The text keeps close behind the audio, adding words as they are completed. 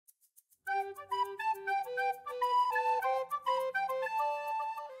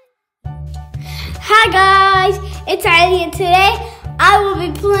Hi guys, it's Ali and today I will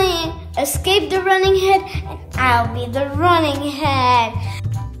be playing Escape the Running Head and I'll be the running head.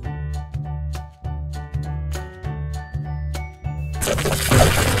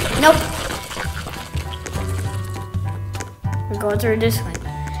 Nope. We go through this one.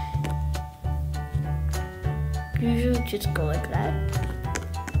 Usually just go like that.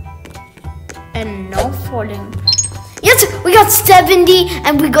 And no falling. Yes, we got 70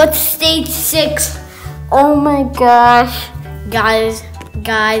 and we got stage 6. Oh my gosh. Guys.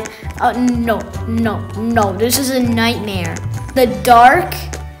 Oh, no. This is a nightmare. The dark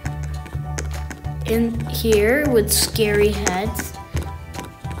in here with scary heads.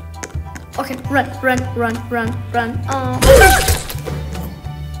 Okay, run. Oh.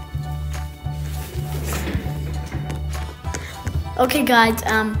 Okay, guys,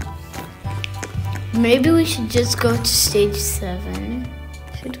 maybe we should just go to stage 7.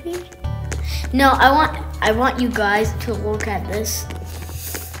 Should we? No, I want you guys to look at this.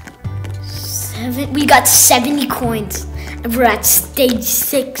 We got 70 coins and we're at stage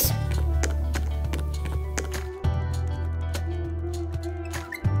 6.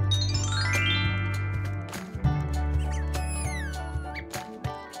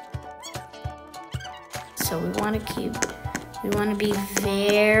 So we want to be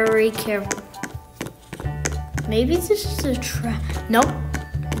very careful. Maybe this is a trap. Nope,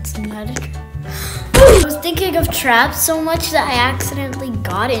 it's not a trap. I was thinking of traps so much that I accidentally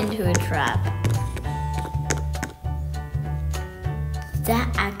got into a trap. That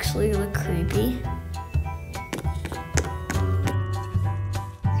actually looked creepy.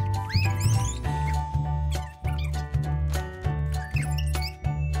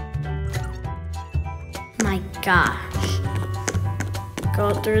 My gosh.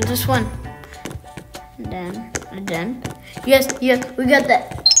 Go through this one. And then. Yes, we got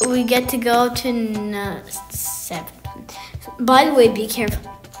that. We get to go to 7. By the way, be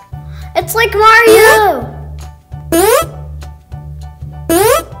careful. It's like Mario!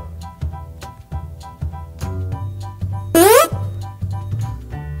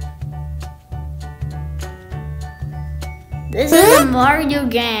 This is a Mario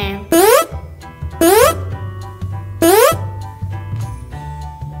game.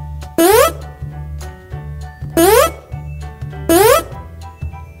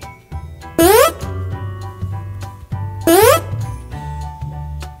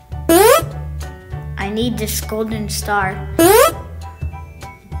 I need this golden star.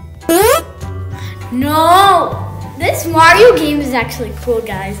 No! This Mario game is actually cool,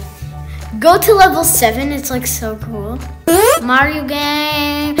 guys. Go to level 7, it's like so cool. Mario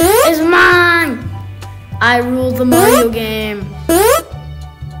game is mine! I rule the Mario game.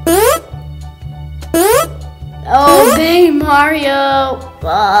 Obey Mario!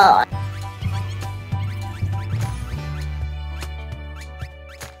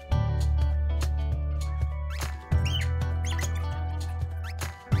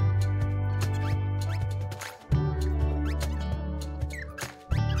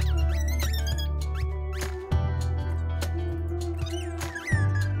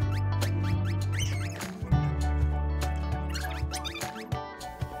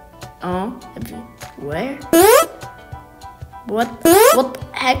 Oh, where? What the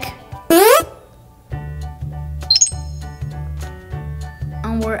heck?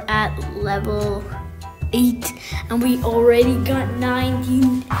 And we're at level 8 and we already got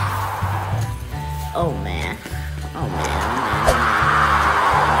 19. Oh man.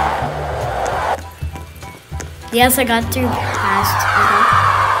 Yes, I got through past.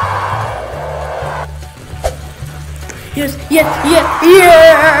 Yes.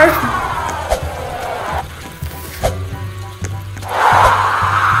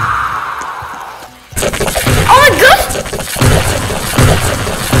 Oh my gosh!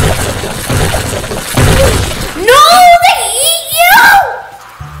 No, they eat you!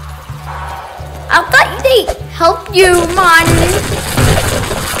 I thought they helped you, man.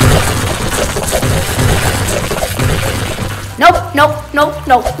 Nope,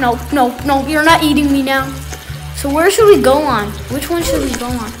 you're not eating me now. So where should we go on? Which one should we go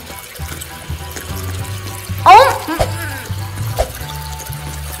on? Oh!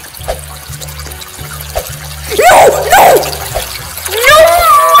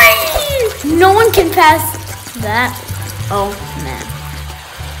 No! No one can pass that. Oh, man.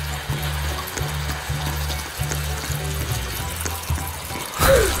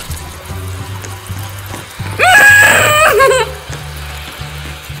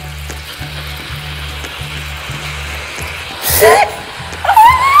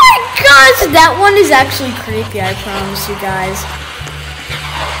 That one is actually creepy, I promise you guys.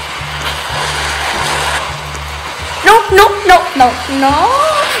 no, no, no, no, no,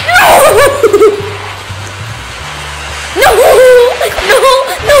 no, no, no,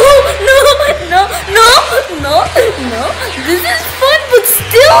 no, no, no, no, no. This is fun, but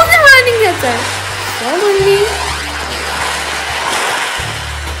still the running heads are following me.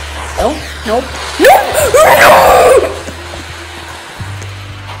 No, no, no, no.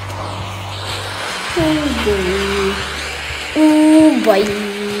 Oh boy.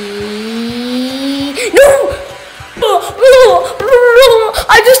 No!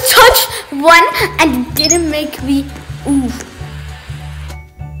 I just touched one and it didn't make me. Ooh.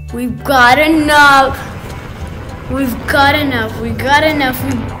 We've got enough. We've got enough. We got enough.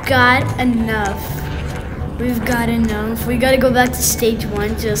 We've got enough. We've got enough. We gotta go back to stage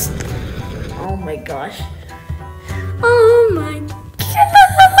 1. Just. Oh my gosh. Oh my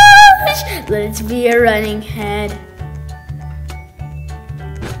gosh. Let's be a running head.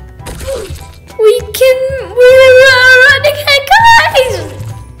 We're a running head, guys!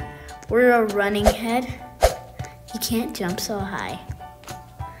 We're a running head. You can't jump so high.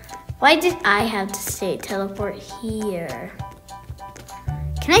 Why did I have to say teleport here?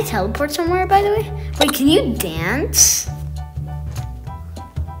 Can I teleport somewhere, by the way? Wait, can you dance?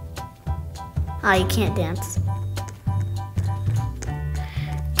 Oh, you can't dance.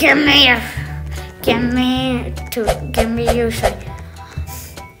 Give me you, say.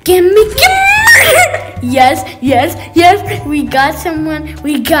 Give me. Yes, yes, yes. We got someone.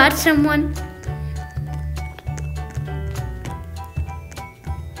 We got someone.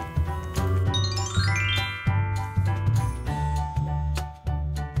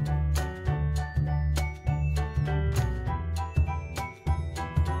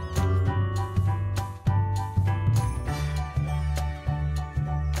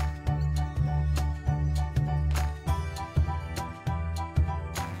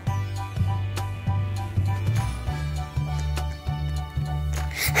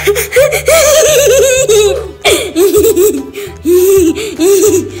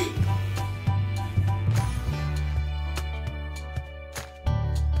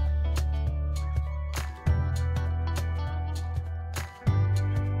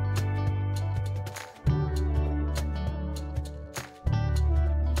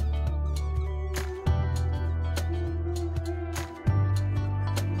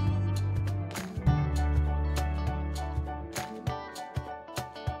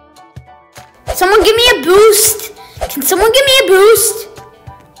 Someone give me a boost. Can someone give me a boost?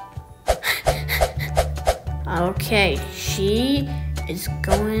 Okay, she is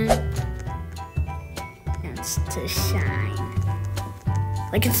going to shine.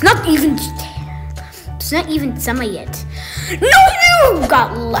 Like it's not even summer yet. No, you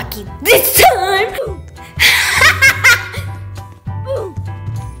got lucky this time.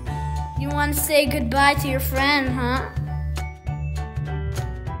 You want to say goodbye to your friend, huh?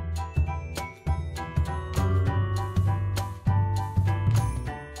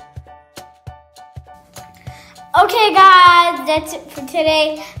 Okay, guys, that's it for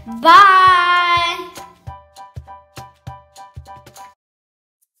today. Bye.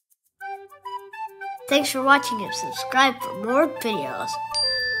 Thanks for watching and subscribe for more videos.